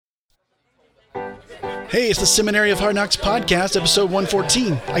Hey, it's the Seminary of Hard Knocks podcast, episode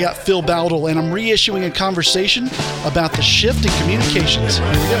 114. I got Phil Bowdle, and I'm reissuing a conversation about the shift in communications. Here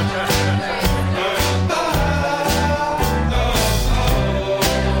we go.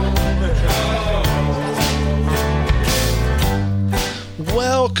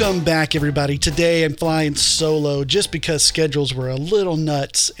 Welcome back, everybody. Today I'm flying solo just because schedules were a little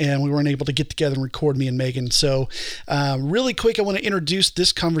nuts and we weren't able to get together and record, me and Megan. So really quick, I want to introduce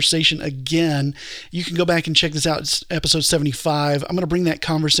this conversation again. You can go back and check this out. It's episode 75. I'm going to bring that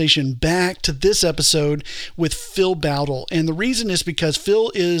conversation back to this episode with Phil Bowdle. And the reason is because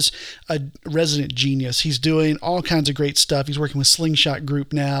Phil is a resident genius. He's doing all kinds of great stuff. He's working with Slingshot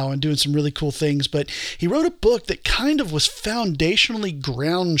Group now and doing some really cool things. But he wrote a book that kind of was foundationally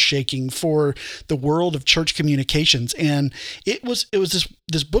ground shaking for the world of church communications. And it was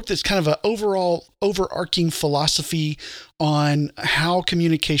this book that's kind of an overall overarching philosophy on how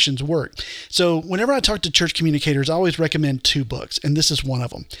communications work. So whenever I talk to church communicators, I always recommend two books, and this is one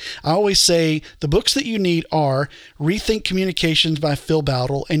of them. I always say the books that you need are ReThink Communications by Phil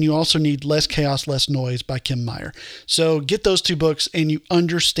Bowdle, and you also need Less Chaos, Less Noise by Kim Meyer. So get those two books and you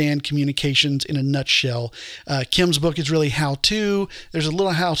understand communications in a nutshell. Kim's book is really how-to. There's a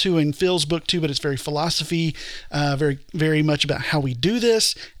little how-to in Phil's book too, but it's very philosophy, very, very much about how we do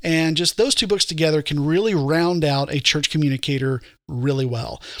this. And just those two books together can really round out a church communicator really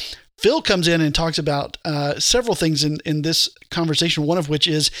well. Phil comes in and talks about several things in this conversation, one of which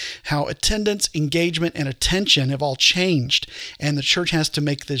is how attendance, engagement, and attention have all changed, and the church has to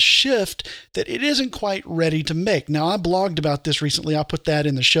make this shift that it isn't quite ready to make. Now, I blogged about this recently. I'll put that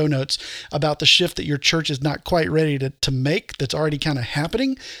in the show notes about the shift that your church is not quite ready to make, that's already kind of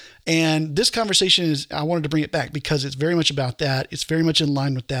happening. And this conversation I wanted to bring it back because it's very much about that. It's very much in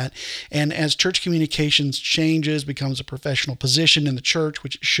line with that. And as church communications changes, becomes a professional position in the church,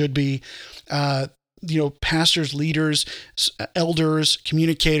 which it should be, pastors, leaders, elders,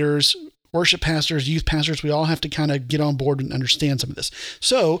 communicators, worship pastors, youth pastors, we all have to kind of get on board and understand some of this.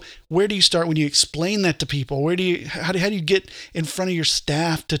 So where do you start when you explain that to people? How do you get in front of your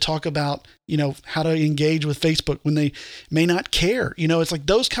staff to talk about, how to engage with Facebook when they may not care? It's like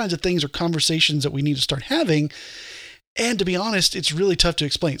those kinds of things are conversations that we need to start having. And to be honest, it's really tough to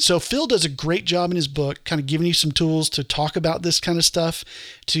explain. So Phil does a great job in his book, kind of giving you some tools to talk about this kind of stuff,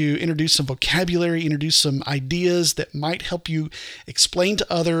 to introduce some vocabulary, introduce some ideas that might help you explain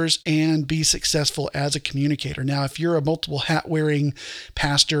to others and be successful as a communicator. Now, if you're a multiple hat wearing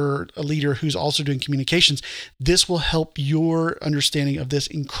pastor, a leader who's also doing communications, this will help your understanding of this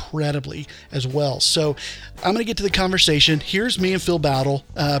incredibly as well. So I'm going to get to the conversation. Here's me and Phil Bowdle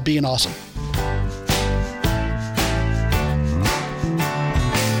being awesome.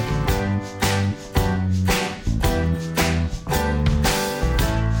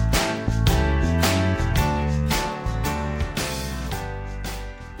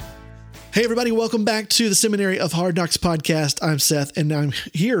 Hey, everybody. Welcome back to the Seminary of Hard Knocks podcast. I'm Seth, and I'm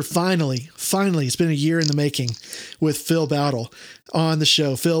here finally. It's been a year in the making with Phil Bowdle on the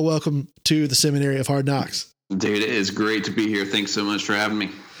show. Phil, welcome to the Seminary of Hard Knocks. Dude, it is great to be here. Thanks so much for having me.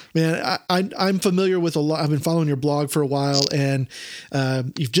 Man, I'm familiar with a lot. I've been following your blog for a while, and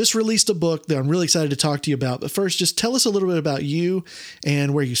you've just released a book that I'm really excited to talk to you about. But first, just tell us a little bit about you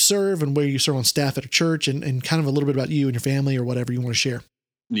and where you serve on staff at a church, and kind of a little bit about you and your family or whatever you want to share.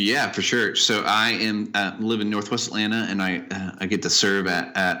 Yeah, for sure. So I live in Northwest Atlanta, and I get to serve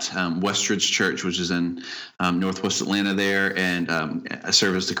at Westridge Church, which is in Northwest Atlanta there, and I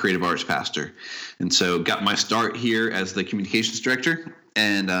serve as the creative arts pastor. And so got my start here as the communications director,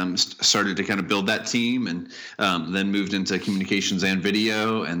 and started to kind of build that team, and then moved into communications and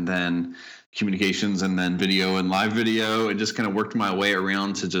video, and then communications and then video and live video, and just kind of worked my way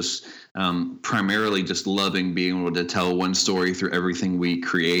around to just primarily just loving being able to tell one story through everything we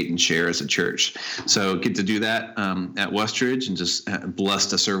create and share as a church. So get to do that at Westridge, and just blessed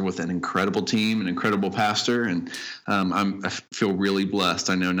to serve with an incredible team, an incredible pastor. And I feel really blessed.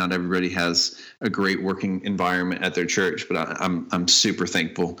 I know not everybody has a great working environment at their church, but I'm super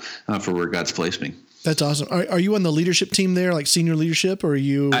thankful for where God's placed me. That's awesome. Are you on the leadership team there, like senior leadership, or are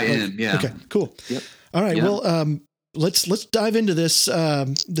you? I am. Yeah. Okay. Cool. Yep. All right. Yeah. Well, let's dive into this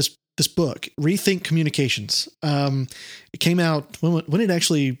this book, ReThink Communications. It came out when did it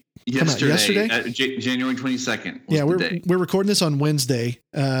actually come out? Yesterday? January 22nd. Yeah, we're recording this on Wednesday,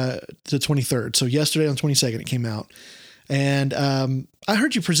 the 23rd. So yesterday on 22nd it came out. And I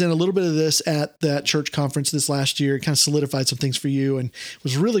heard you present a little bit of this at that church conference this last year. It kind of solidified some things for you, and it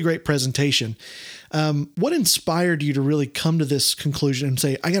was a really great presentation. What inspired you to really come to this conclusion and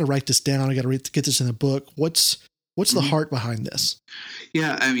say, I got to write this down. I got to get this in a book. What What's the heart behind this?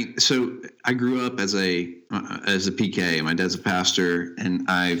 Yeah, I mean, so I grew up as a PK. My dad's a pastor, and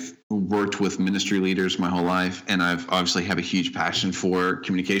I've worked with ministry leaders my whole life, and I've obviously have a huge passion for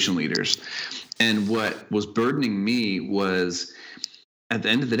communication leaders. And what was burdening me was, at the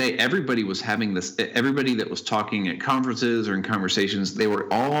end of the day, everybody was having this. Everybody that was talking at conferences or in conversations, they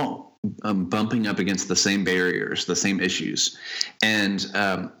were all bumping up against the same barriers, the same issues. And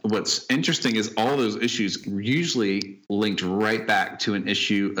what's interesting is all those issues usually linked right back to an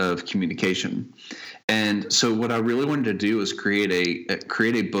issue of communication. And so what I really wanted to do is create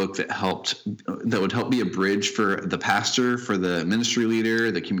a book that would help be a bridge for the pastor, for the ministry leader,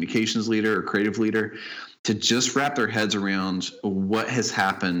 the communications leader, or creative leader, to just wrap their heads around what has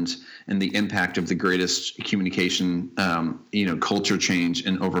happened and the impact of the greatest communication, culture change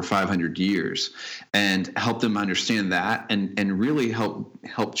in over 500 years, and help them understand that, and really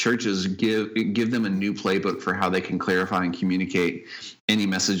help churches give them a new playbook for how they can clarify and communicate any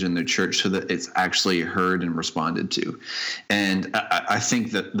message in their church so that it's actually heard and responded to. And I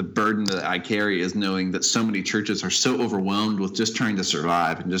think that the burden that I carry is knowing that so many churches are so overwhelmed with just trying to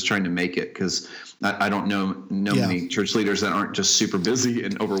survive and just trying to make it, because I don't know many church leaders that aren't just super busy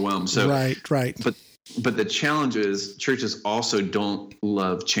and overwhelmed. So right. But the challenge is churches also don't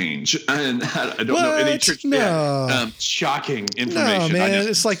love change, and I don't know any church. No. Shocking information. No, man,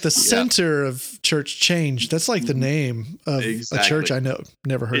 it's like the center of church change. That's like the name of a church I know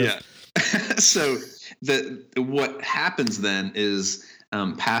never heard of. So what happens then is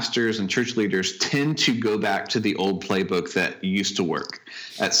pastors and church leaders tend to go back to the old playbook that used to work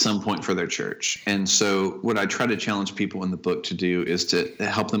at some point for their church. And so what I try to challenge people in the book to do is to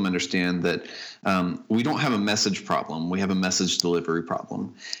help them understand that we don't have a message problem. We have a message delivery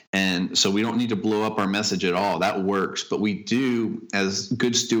problem. And so we don't need to blow up our message at all. That works. But we do, as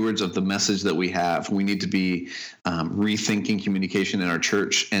good stewards of the message that we have, we need to be rethinking communication in our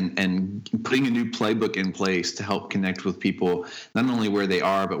church and putting a new playbook in place to help connect with people, not only where they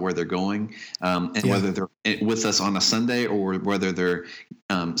are, but where they're going, and whether they're with us on a Sunday or whether they're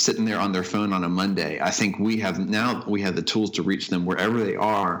sitting there on their phone on a Monday. I think we have the tools to reach them wherever they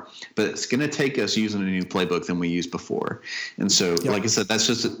are, but it's going to take us using a new playbook than we used before. And so, like I said,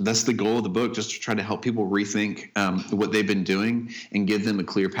 that's the goal of the book, just to try to help people rethink what they've been doing and give them a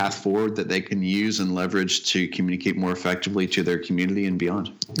clear path forward that they can use and leverage to communicate more effectively to their community and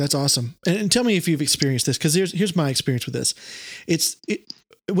beyond. That's awesome. And tell me if you've experienced this, because here's my experience with this.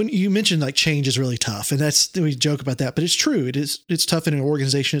 When you mentioned like change is really tough, and we joke about that, but it's true. It's tough in an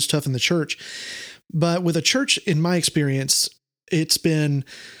organization. It's tough in the church. But with a church, in my experience, it's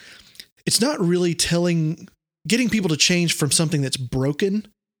not really getting people to change from something that's broken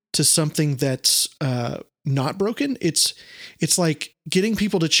to something that's not broken. It's like getting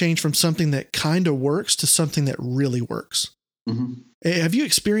people to change from something that kind of works to something that really works. Mm-hmm. Have you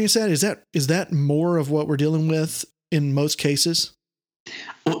experienced that? Is that more of what we're dealing with in most cases?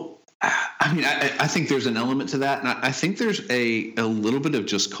 Well, I mean, I think there's an element to that. And I think there's a little bit of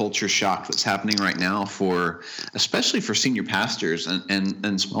just culture shock that's happening right now especially for senior pastors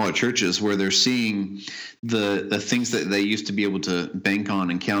and smaller churches, where they're seeing the things that they used to be able to bank on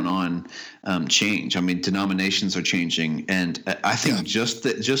and count on change. I mean, denominations are changing. And I think just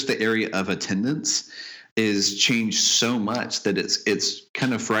the area of attendance is changed so much that it's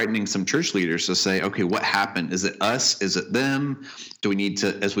kind of frightening some church leaders to say, okay, what happened? Is it us? Is it them? Do we need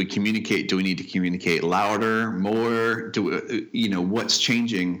to, as we communicate, do we need to communicate louder, more? What's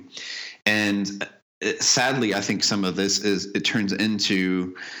changing? And sadly, I think some of this it turns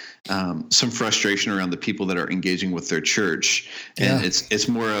into some frustration around the people that are engaging with their church. And it's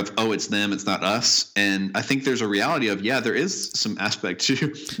more of, it's them, it's not us. And I think there's a reality of, there is some aspect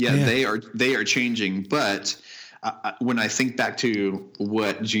to, they are changing. But when I think back to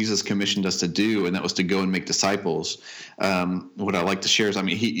what Jesus commissioned us to do, and that was to go and make disciples, what I like to share is, I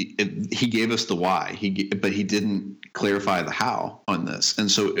mean, he gave us the why, but he didn't clarify the how on this. And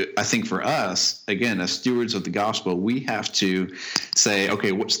so I think for us, again, as stewards of the gospel, we have to say,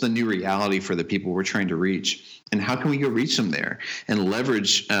 okay, what's the new reality for the people we're trying to reach? And how can we go reach them there and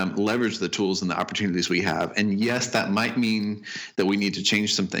leverage the tools and the opportunities we have? And yes, that might mean that we need to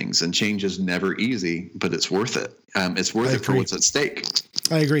change some things, and change is never easy, but it's worth it. It's worth it for what's at stake.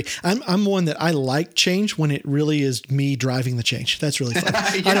 I agree. I'm one that I like change when it really is me driving the change. That's really fun.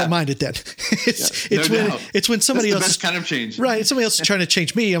 I don't mind it then. It's when somebody else, the best kind of change, right? Somebody else is trying to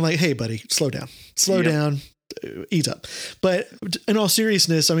change me. I'm like, hey, buddy, slow down, ease up. But in all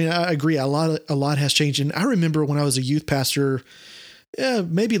seriousness, I mean, I agree. A lot has changed. And I remember when I was a youth pastor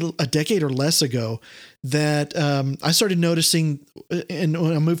maybe a decade or less ago that I started noticing, and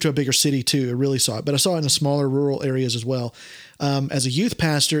when I moved to a bigger city too, I really saw it, but I saw it in the smaller rural areas as well. As a youth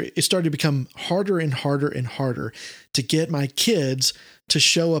pastor, it started to become harder and harder and harder to get my kids to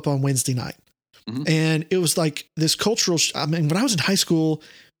show up on Wednesday night. Mm-hmm. And it was like this cultural, when I was in high school,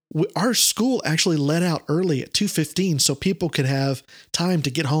 our school actually let out early at 2:15 so people could have time to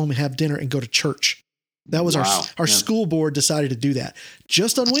get home and have dinner and go to church. That was our school board decided to do that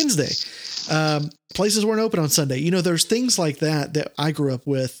just on Wednesday. Places weren't open on Sunday. There's things like that I grew up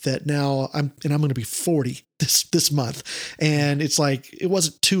with that now I'm going to be 40 this month. And it's like, it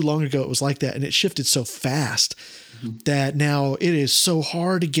wasn't too long ago. It was like that. And it shifted so fast that now it is so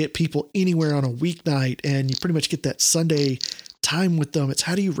hard to get people anywhere on a weeknight. And you pretty much get that Sunday time with them. It's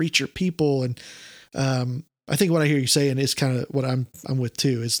how do you reach your people? And, I think what I hear you saying is kind of what I'm with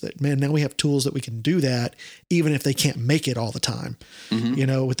too, is that, man, now we have tools that we can do that even if they can't make it all the time,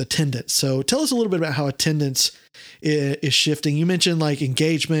 with attendance. So tell us a little bit about how attendance is shifting. You mentioned like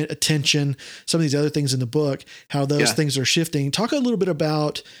engagement, attention, some of these other things in the book, how those things are shifting. Talk a little bit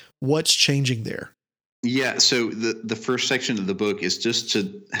about what's changing there. Yeah. So the first section of the book is just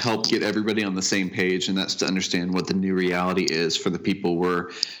to help get everybody on the same page. And that's to understand what the new reality is for the people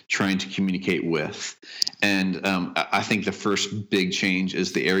we're trying to communicate with. And I think the first big change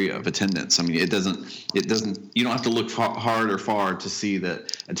is the area of attendance. I mean, it doesn't, you don't have to look hard or far to see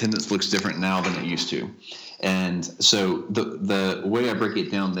that attendance looks different now than it used to. And so the way I break it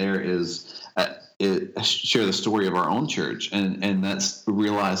down there is, share the story of our own church, and that's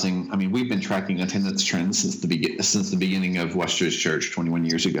realizing. I mean, we've been tracking attendance trends since the beginning of Westridge Church 21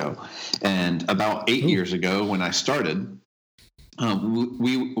 years ago, and about 8 years ago when I started,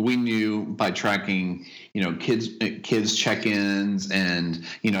 we knew by tracking, kids check-ins and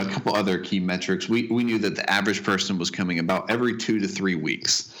a couple other key metrics. We knew that the average person was coming about every 2 to 3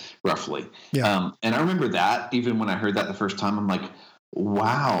 weeks, roughly. Yeah. And I remember that even when I heard that the first time, I'm like,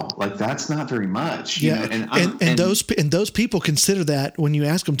 wow, like that's not very much. And those people consider that when you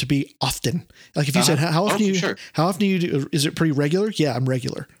ask them to be often. Like if you said, how often do you do, is it pretty regular? Yeah, I'm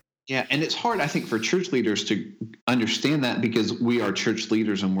regular. Yeah. And it's hard, I think, for church leaders to understand that because we are church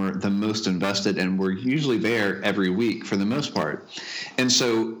leaders and we're the most invested and we're usually there every week for the most part. And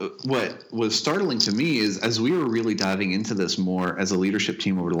so what was startling to me is as we were really diving into this more as a leadership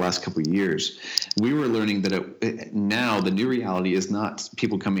team over the last couple of years, we were learning that now the new reality is not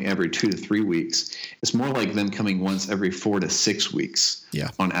people coming every 2 to 3 weeks. It's more like them coming once every 4 to 6 weeks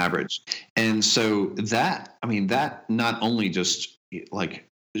on average. And so that not only just like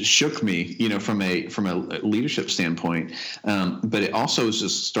shook me, from a leadership standpoint, but it also is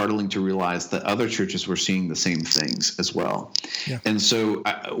just startling to realize that other churches were seeing the same things as well. Yeah. And so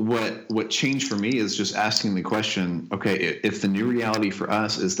what changed for me is just asking the question, okay, if the new reality for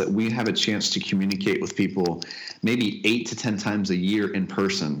us is that we have a chance to communicate with people maybe 8 to 10 times a year in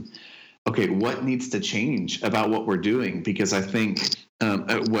person, okay, what needs to change about what we're doing? Because I think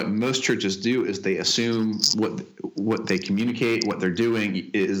what most churches do is they assume what they communicate, what they're doing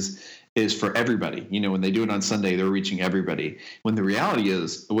is for everybody. When they do it on Sunday, they're reaching everybody. When the reality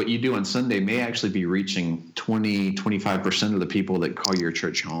is what you do on Sunday may actually be reaching 25% of the people that call your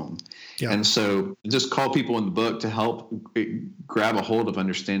church home. Yeah. And so just call people in the book to help grab a hold of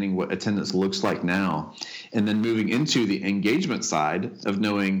understanding what attendance looks like now. And then moving into the engagement side of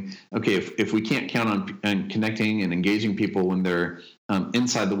knowing, okay, if we can't count on connecting and engaging people when they're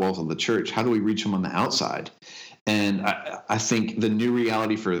inside the walls of the church, how do we reach them on the outside? And I think the new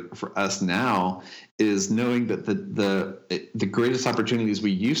reality for us now is knowing that the greatest opportunities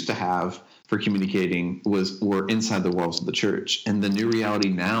we used to have for communicating were inside the walls of the church. And the new reality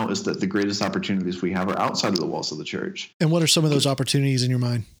now is that the greatest opportunities we have are outside of the walls of the church. And what are some of those opportunities in your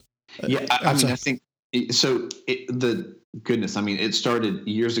mind? Yeah, I think so. It started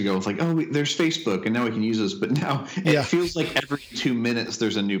years ago. It's like, there's Facebook and now we can use this. But now it feels like every 2 minutes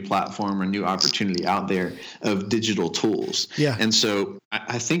there's a new platform or new opportunity out there of digital tools. Yeah. And so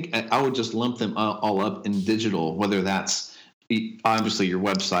I think I would just lump them all up in digital, whether that's obviously your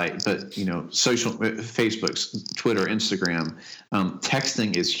website, but social, Facebook, Twitter, Instagram,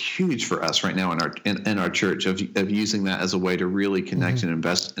 texting is huge for us right now in our church of using that as a way to really connect and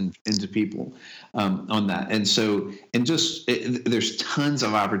invest into people on that. And so, there's tons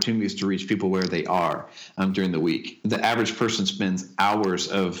of opportunities to reach people where they are during the week. The average person spends hours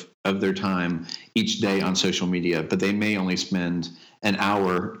of their time each day on social media, but they may only spend an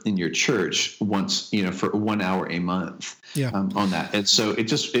hour in your church once, for 1 hour a month on that. And so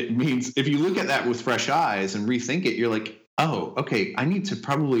it means if you look at that with fresh eyes and rethink it, you're like, oh, okay, I need to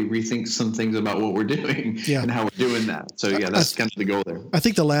probably rethink some things about what we're doing Yeah. and how we're doing that. So yeah, that's kind of the goal there. I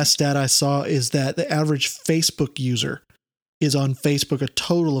think the last stat I saw is that the average Facebook user is on Facebook a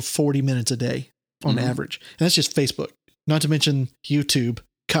total of 40 minutes a day on average. And that's just Facebook, not to mention YouTube.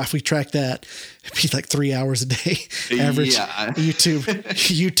 God, if we track that, it'd be like 3 hours a day average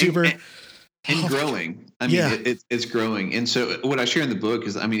YouTuber. And growing. I mean, it's growing. And so what I share in the book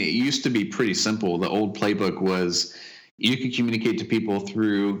is, I mean, it used to be pretty simple. The old playbook was you could communicate to people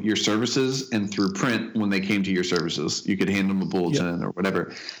through your services and through print when they came to your services. You could hand them a bulletin or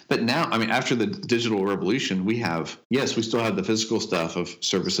whatever. But now, I mean, after the digital revolution, we still have the physical stuff of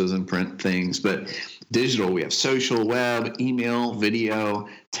services and print things, but digital, we have social, web, email, video,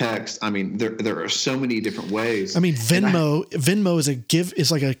 text. I mean, there are so many different ways. I mean, Venmo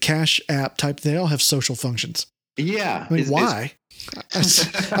is like a cash app type. They all have social functions. Yeah. I mean, why?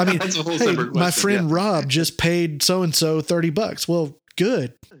 I mean, that's a whole hey, separate question. My friend Rob just paid so-and-so $30. Well,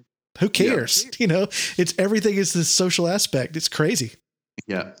 good. Who cares? Yeah. It's everything is this social aspect. It's crazy.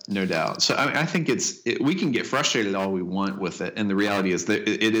 Yeah, no doubt. So I think we can get frustrated all we want with it. And the reality is that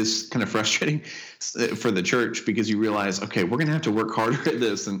it is kind of frustrating for the church because you realize, okay, we're going to have to work harder at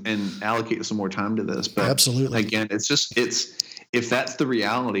this and allocate some more time to this. But absolutely, again, if that's the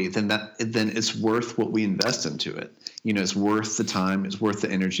reality, then it's worth what we invest into it. It's worth the time, it's worth the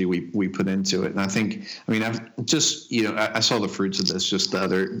energy we put into it. And I think, I've just, I saw the fruits of this just the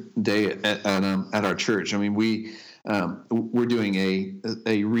other day at our church. I mean, we're doing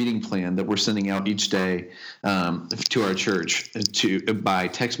a reading plan that we're sending out each day to our church by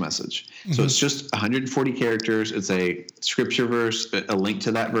text message. Mm-hmm. So it's just 140 characters. It's a scripture verse, a link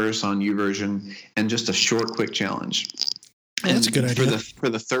to that verse on YouVersion, and just a short, quick challenge. And that's a good idea. For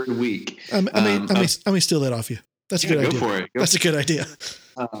the third week. I may steal that off you. That's a good idea. Go for it. That's a good idea.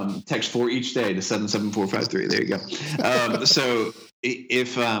 Text 4 each day to 77453. There you go. So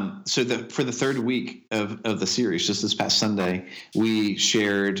for the third week of the series, just this past Sunday, we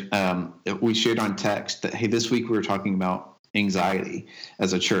shared on text that, hey, this week we were talking about anxiety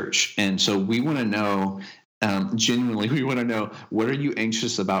as a church, and so we want to know. Genuinely, we want to know, what are you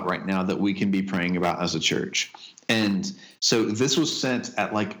anxious about right now that we can be praying about as a church? And so this was sent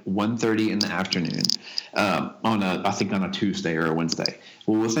at like 1:30 in the afternoon on a Tuesday or a Wednesday.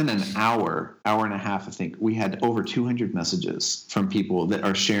 Well, within an hour and a half, I think, we had over 200 messages from people that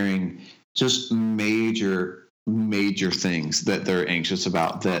are sharing just major things that they're anxious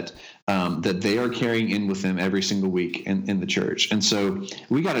about that they are carrying in with them every single week in the church. And so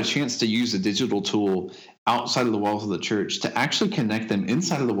we got a chance to use a digital tool outside of the walls of the church to actually connect them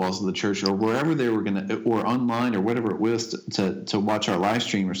inside of the walls of the church or wherever they were going to, or online or whatever it was to watch our live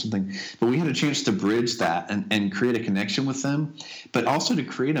stream or something. But we had a chance to bridge that and create a connection with them, but also to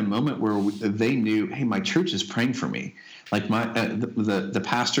create a moment where they knew, hey, my church is praying for me. Like the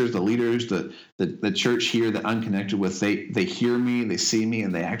pastors, the leaders, the church here that I'm connected with, they hear me, they see me,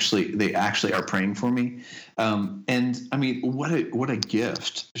 and they actually are praying for me. And I mean, what a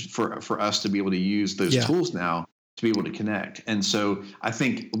gift for us to be able to use those tools now to be able to connect. And so I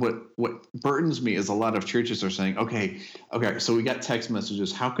think what burdens me is a lot of churches are saying, okay, so we got text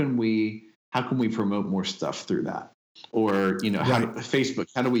messages. How can we promote more stuff through that? Or Facebook,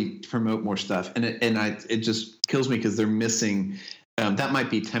 how do we promote more stuff? And it just kills me because they're missing. That might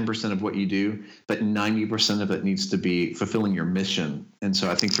be 10% of what you do, but 90% of it needs to be fulfilling your mission. And so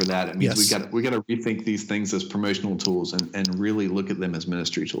I think for that, it means we got to rethink these things as promotional tools and really look at them as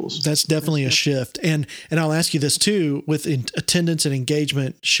ministry tools. That's definitely a shift. And I'll ask you this too, with attendance and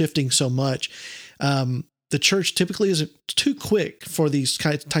engagement shifting so much. The church typically isn't too quick for these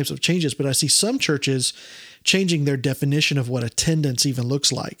types of changes, but I see some churches changing their definition of what attendance even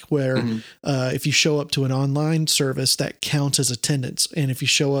looks like, where if you show up to an online service, that counts as attendance. And if you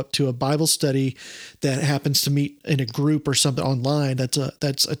show up to a Bible study that happens to meet in a group or something online,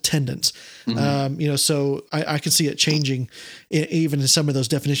 that's attendance. So I can see it changing even in some of those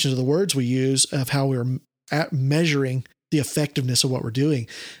definitions of the words we use of how we're measuring the effectiveness of what we're doing.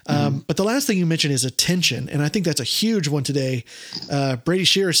 But the last thing you mentioned is attention. And I think that's a huge one today. Brady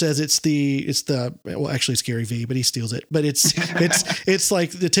Shearer says well, actually it's Gary V, but he steals it, but it's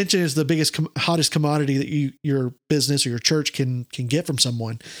like the attention is the biggest, hottest commodity that your business or your church can get from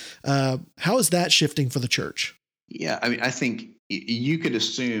someone. How is that shifting for the church? Yeah. I mean, I think you could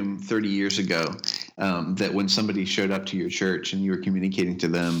assume 30 years ago that when somebody showed up to your church and you were communicating to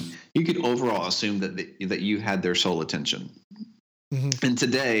them, you could overall assume that you had their sole attention. Mm-hmm. And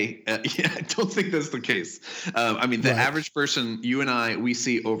today, I don't think that's the case. The average person, you and I, we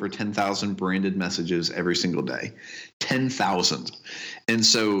see over 10,000 branded messages every single day. 10,000. And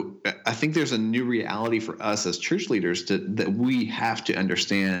so I think there's a new reality for us as church leaders that we have to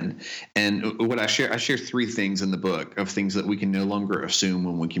understand. And what I share 3 things in the book of things that we can no longer assume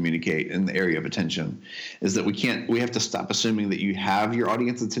when we communicate in the area of attention, is that we have to stop assuming that you have your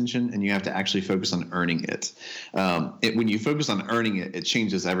audience attention, and you have to actually focus on earning it. When you focus on earning it, it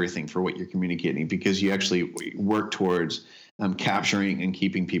changes everything for what you're communicating, because you actually work towards capturing and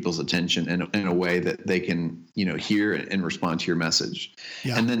keeping people's attention in a way that they can, hear and respond to your message.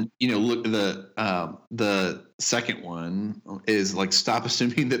 Yeah. And then, look, the second one is like, stop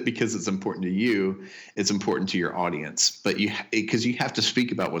assuming that because it's important to you, it's important to your audience, but because you have to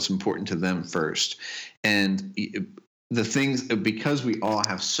speak about what's important to them first. And the things, because we all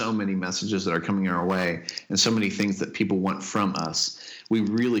have so many messages that are coming our way and so many things that people want from us, we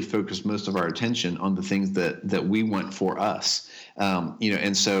really focus most of our attention on the things that we want for us.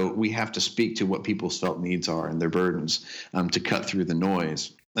 And so we have to speak to what people's felt needs are and their burdens to cut through the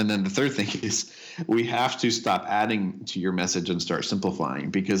noise. And then the third thing is we have to stop adding to your message and start simplifying,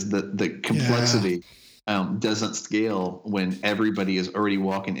 because the complexity doesn't scale when everybody is already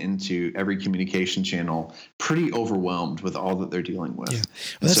walking into every communication channel pretty overwhelmed with all that they're dealing with. Yeah.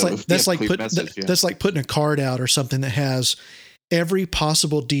 Well, that's like putting a card out or something that has every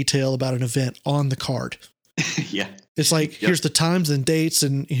possible detail about an event on the card. Yeah. It's like, here's the times and dates,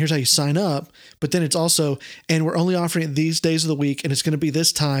 and here's how you sign up. But then it's also, and we're only offering it these days of the week, and it's going to be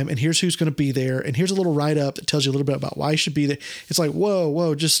this time, and here's who's going to be there, and here's a little write-up that tells you a little bit about why you should be there. It's like,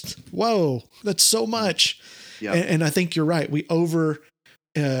 whoa, that's so much. Yeah. And I think you're right. We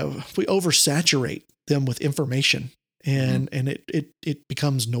oversaturate them with information, and it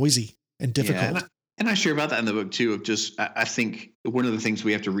becomes noisy and difficult. Yeah, and I share about that in the book too, of just, I think one of the things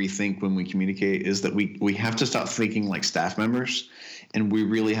we have to rethink when we communicate is that we have to stop thinking like staff members, and we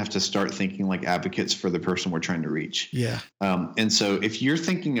really have to start thinking like advocates for the person we're trying to reach. Yeah. And so if you're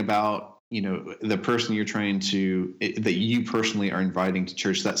thinking about, the person that you personally are inviting to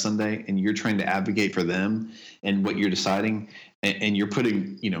church that Sunday, and you're trying to advocate for them and what you're deciding, and you're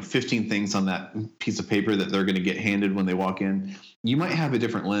putting, 15 things on that piece of paper that they're going to get handed when they walk in, you might have a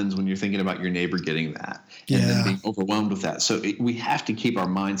different lens when you're thinking about your neighbor getting that and then being overwhelmed with that. So we have to keep our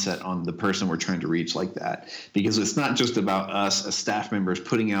mindset on the person we're trying to reach like that, because it's not just about us as staff members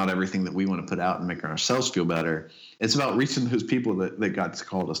putting out everything that we want to put out and making ourselves feel better. It's about reaching those people that God's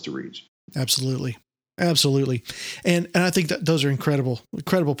called us to reach. Absolutely. And I think that those are incredible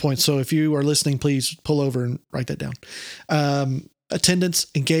points. So if you are listening, please pull over and write that down. Attendance,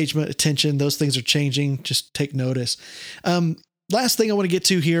 engagement, attention, those things are changing. Just take notice. Last thing I want to get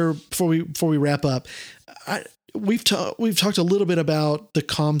to here before we wrap up. We've talked a little bit about the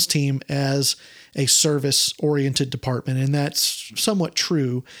comms team as a service-oriented department, and that's somewhat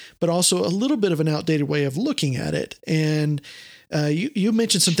true, but also a little bit of an outdated way of looking at it. And you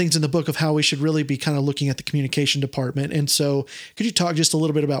mentioned some things in the book of how we should really be kind of looking at the communication department. And so could you talk just a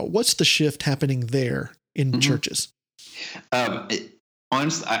little bit about what's the shift happening there in churches?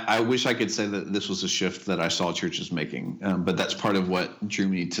 Honestly, I wish I could say that this was a shift that I saw churches making, but that's part of what drew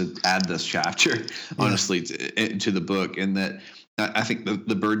me to add this chapter, honestly, to the book. And that I think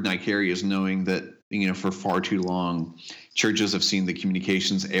the burden I carry is knowing that, for far too long, churches have seen the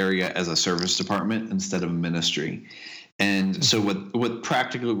communications area as a service department instead of ministry. And so what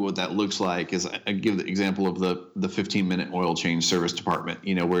that looks like is, I give the example of the 15-minute oil change service department,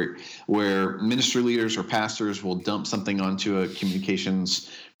 where ministry leaders or pastors will dump something onto a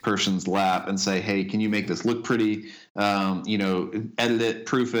communications person's lap and say, hey, can you make this look pretty? Edit it,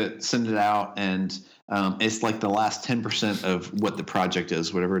 proof it, send it out. And it's like the last 10% of what the project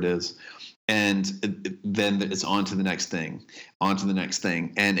is, whatever it is. And then it's on to the next thing.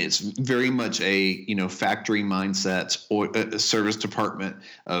 And it's very much a, factory mindset or a service department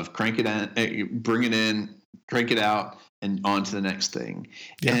of crank it in, bring it in, crank it out, and on to the next thing.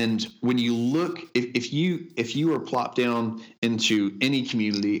 Yeah. And when you look, if you were plopped down into any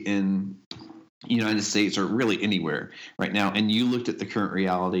community in the United States or really anywhere right now, and you looked at the current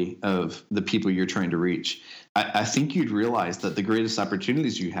reality of the people you're trying to reach, I think you'd realize that the greatest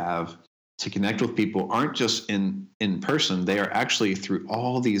opportunities you have to connect with people aren't just in person. They are actually through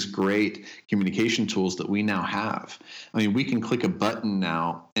all these great communication tools that we now have. I mean, we can click a button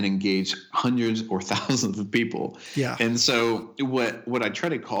now and engage hundreds or thousands of people. Yeah. And so what I try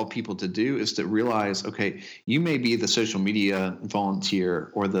to call people to do is to realize, okay, you may be the social media volunteer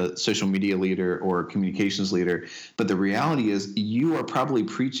or the social media leader or communications leader, but the reality is you are probably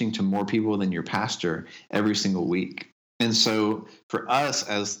preaching to more people than your pastor every single week. And so for us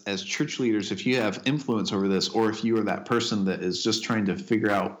as church leaders, if you have influence over this, or if you are that person that is just trying to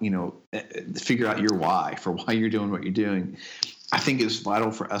figure out your why for why you're doing what you're doing, I think it's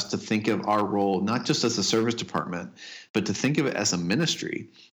vital for us to think of our role not just as a service department, but to think of it as a ministry,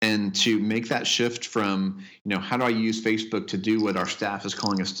 and to make that shift from, how do I use Facebook to do what our staff is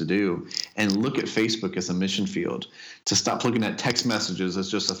calling us to do, and look at Facebook as a mission field, to stop looking at text messages as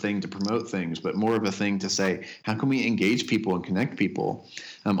just a thing to promote things, but more of a thing to say, how can we engage people and connect people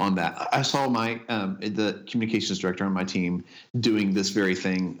on that? I saw the communications director on my team doing this very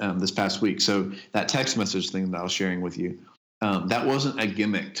thing this past week. So that text message thing that I was sharing with you, that wasn't a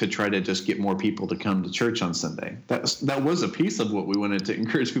gimmick to try to just get more people to come to church on Sunday. That was a piece of what we wanted to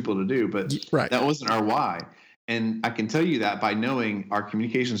encourage people to do, but That wasn't our why. And I can tell you that by knowing our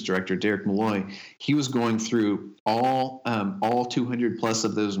communications director, Derek Malloy, he was going through all 200 plus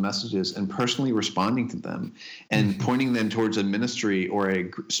of those messages and personally responding to them and pointing them towards a ministry or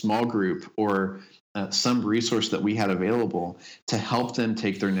a small group or some resource that we had available to help them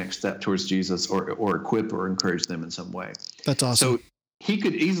take their next step towards Jesus, or equip or encourage them in some way. That's awesome. So he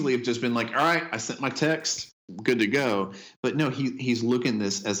could easily have just been like, all right, I sent my text, good to go. But no, he's looking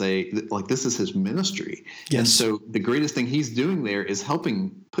this as this is his ministry. Yes. And so the greatest thing he's doing there is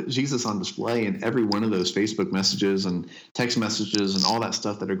helping put Jesus on display in every one of those Facebook messages and text messages and all that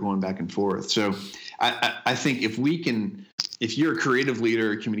stuff that are going back and forth. So I think if you're a creative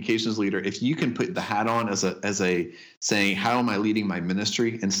leader, a communications leader, if you can put the hat on as a saying, how am I leading my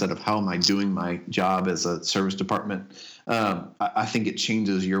ministry instead of how am I doing my job as a service department, I think it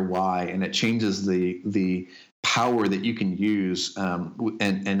changes your why, and it changes the power that you can use,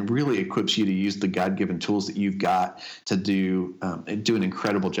 and really equips you to use the God-given tools that you've got to do an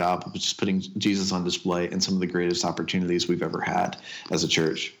incredible job of just putting Jesus on display in some of the greatest opportunities we've ever had as a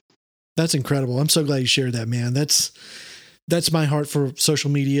church. That's incredible. I'm so glad you shared that, man. That's my heart for social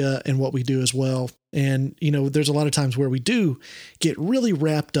media and what we do as well. And, there's a lot of times where we do get really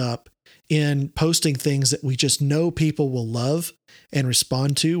wrapped up in posting things that we just know people will love and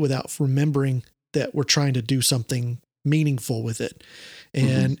respond to without remembering that we're trying to do something meaningful with it.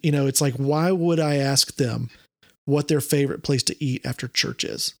 And, it's like, why would I ask them what their favorite place to eat after church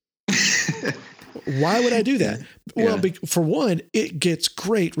is? Why would I do that? Yeah. Well, for one, it gets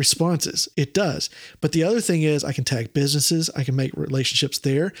great responses. It does. But the other thing is I can tag businesses. I can make relationships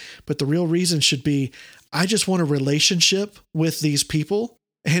there. But the real reason should be, I just want a relationship with these people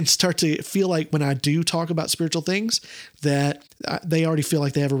and start to feel like when I do talk about spiritual things, that they already feel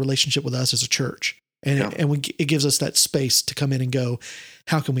like they have a relationship with us as a church. And it gives us that space to come in and go,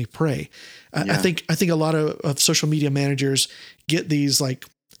 how can we pray? I think a lot of social media managers get these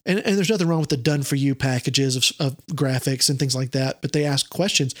and there's nothing wrong with the done for you packages of graphics and things like that, but they ask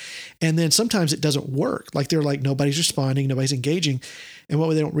questions and then sometimes it doesn't work. Like they're like, nobody's responding, nobody's engaging. And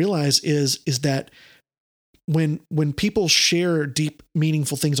what they don't realize is that when people share deep,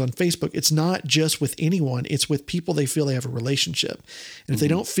 meaningful things on Facebook, it's not just with anyone, it's with people they feel they have a relationship. And if they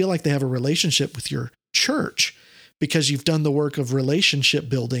don't feel like they have a relationship with your church, because you've done the work of relationship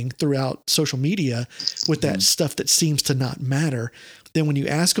building throughout social media with that stuff that seems to not matter, then when you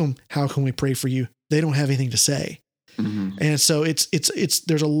ask them, how can we pray for you? They don't have anything to say. And so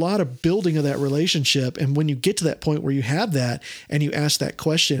there's a lot of building of that relationship. And when you get to that point where you have that and you ask that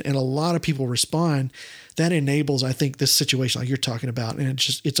question and a lot of people respond, that enables, I think, this situation like you're talking about. And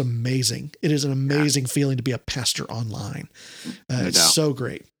it's amazing. It is an amazing feeling to be a pastor online. It's so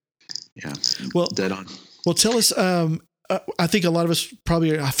great. Yeah. Well, dead on. Well, tell us, I think a lot of us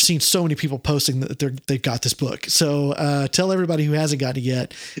probably, I've seen so many people posting that they've got this book. So tell everybody who hasn't gotten it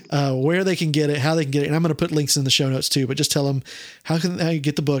yet where they can get it, how they can get it. And I'm going to put links in the show notes too, but just tell them how you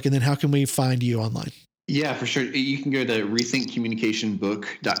get the book and then how can we find you online? Yeah, for sure. You can go to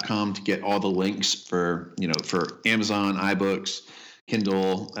rethinkcommunicationbook.com to get all the links for Amazon, iBooks,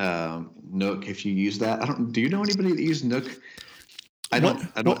 Kindle, Nook. If you use that, do you know anybody that uses Nook? I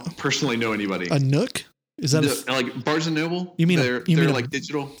don't personally know anybody. A Nook? Is that like Barnes and Noble? You mean they're like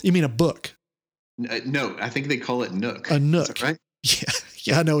digital? You mean a book? No, I think they call it Nook. A Nook, is that right?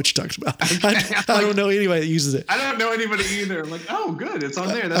 Yeah, I know what you're talking about. I don't know anybody that uses it. I don't know anybody either. I'm like, oh, good, it's on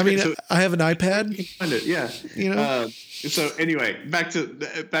there. That's I have an iPad. You can find it, yeah. So anyway, back to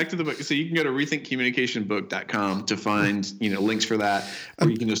the book. So you can go to rethinkcommunicationbook.com to find links for that,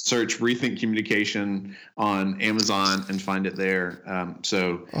 or you can just search Rethink Communication on Amazon and find it there.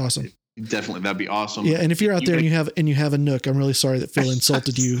 So awesome. Definitely, that'd be awesome. Yeah, and if you're out there and you have a Nook, I'm really sorry that Phil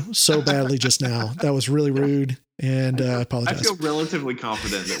insulted you so badly just now. That was really rude. And I I apologize. feel relatively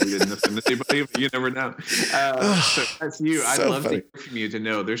confident that we didn't offend anybody, but you never know. So that's you. I'd love to hear from you to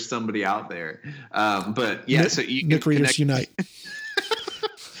know there's somebody out there. But yeah, so you can Nick Readers Unite.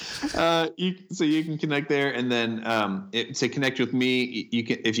 You can connect there, and then to connect with me, you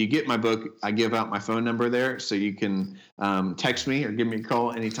can, if you get my book, I give out my phone number there, so you can text me or give me a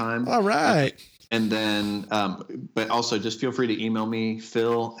call anytime. All right. And then, but also just feel free to email me,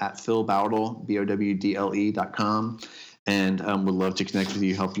 Phil@philbowdle, BOWDLE.com, and would love to connect with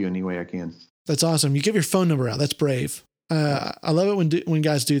you, help you any way I can. That's awesome. You give your phone number out. That's brave. I love it when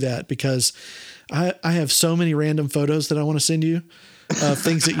guys do that, because I have so many random photos that I want to send you.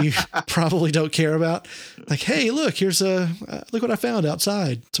 Things that you probably don't care about. Like, hey, look, look what I found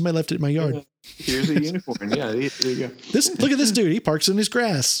outside. Somebody left it in my yard. Here's a unicorn. Yeah, there you go. Look at this dude. He parks in his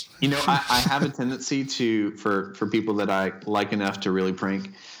grass. I have a tendency for people that I like enough to really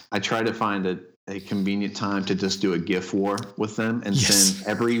prank. I try to find a convenient time to just do a GIF war with them and send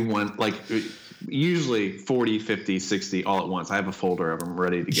everyone, like, usually 40, 50, 60 all at once. I have a folder of them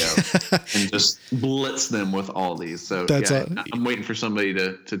ready to go and just blitz them with all these. So I'm waiting for somebody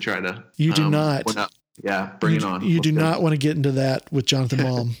to try to. You do not. Bring it on. You do not want to get into that with Jonathan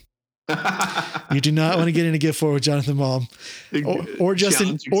Malm. You do not want to get into GIF war with Jonathan Malm or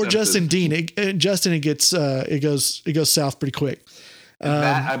Justin Dean. Justin, it goes south pretty quick.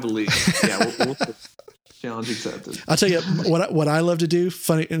 That I believe. Yeah, we'll challenge accepted. I'll tell you what I love to do.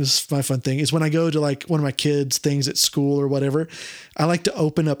 Funny, and this is my fun thing, is when I go to like one of my kids' things at school or whatever, I like to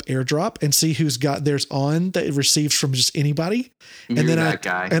open up AirDrop and see who's got theirs on that it receives from just anybody. And then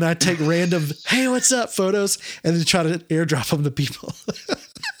I take random, hey, what's up photos, and then try to AirDrop them to people.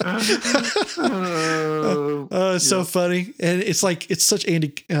 It's so funny. And it's like, it's such Andy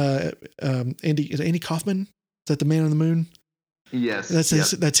Kaufman? Is that the Man on the Moon? Yes.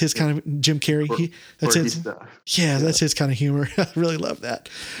 That's his kind of Jim Carrey. That's his kind of humor. I really love that.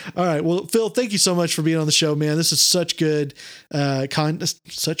 All right. Well, Phil, thank you so much for being on the show, man. This is such good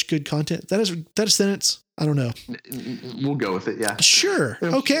such good content. That is a sentence. I don't know. We'll go with it. Yeah. Sure.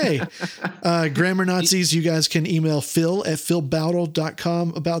 Okay. Grammar Nazis, you guys can email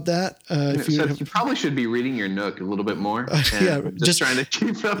phil@philbowdle.com about that. You probably should be reading your Nook a little bit more. Just trying to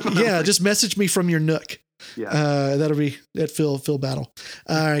keep up. Yeah. Just message me from your Nook. Yeah. That'll be at Phil Bowdle.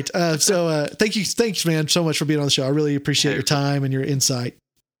 All right. Thanks, man, so much for being on the show. I really appreciate your time and your insight.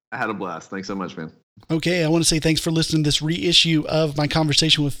 I had a blast. Thanks so much, man. Okay, I want to say thanks for listening to this reissue of my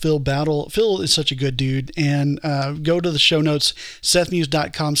conversation with Phil Bowdle. Phil is such a good dude. And go to the show notes,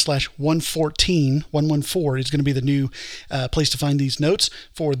 SethMuse.com/114. 114 is going to be the new place to find these notes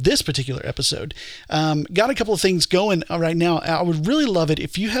for this particular episode. Got a couple of things going right now. I would really love it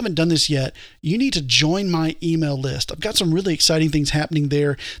if you haven't done this yet. You need to join my email list. I've got some really exciting things happening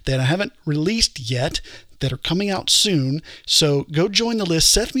there that I haven't released yet, that are coming out soon. So go join the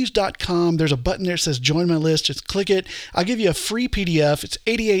list, SethMuse.com. There's a button there that says join my list. Just click it. I'll give you a free PDF. It's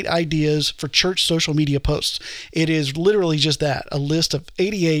 88 ideas for church social media posts. It is literally just that, a list of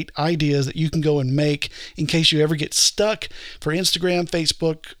 88 ideas that you can go and make in case you ever get stuck for Instagram,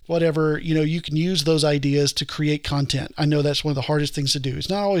 Facebook, whatever. You can use those ideas to create content. I know that's one of the hardest things to do.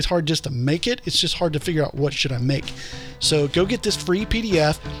 It's not always hard just to make it. It's just hard to figure out what should I make. So go get this free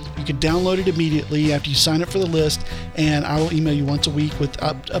PDF. You can download it immediately after you sign up for the list, and I will email you once a week with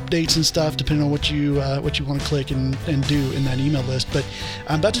updates and stuff, depending on what you want to click and do in that email list. But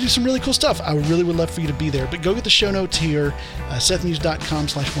I'm about to do some really cool stuff. I really would love for you to be there. But go get the show notes here,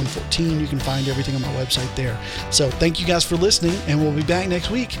 SethMuse.com/114. You can find everything on my website there. So thank you guys for listening, and we'll be back next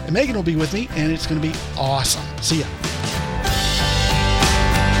week. And Megan will be with me, and it's going to be awesome. See ya.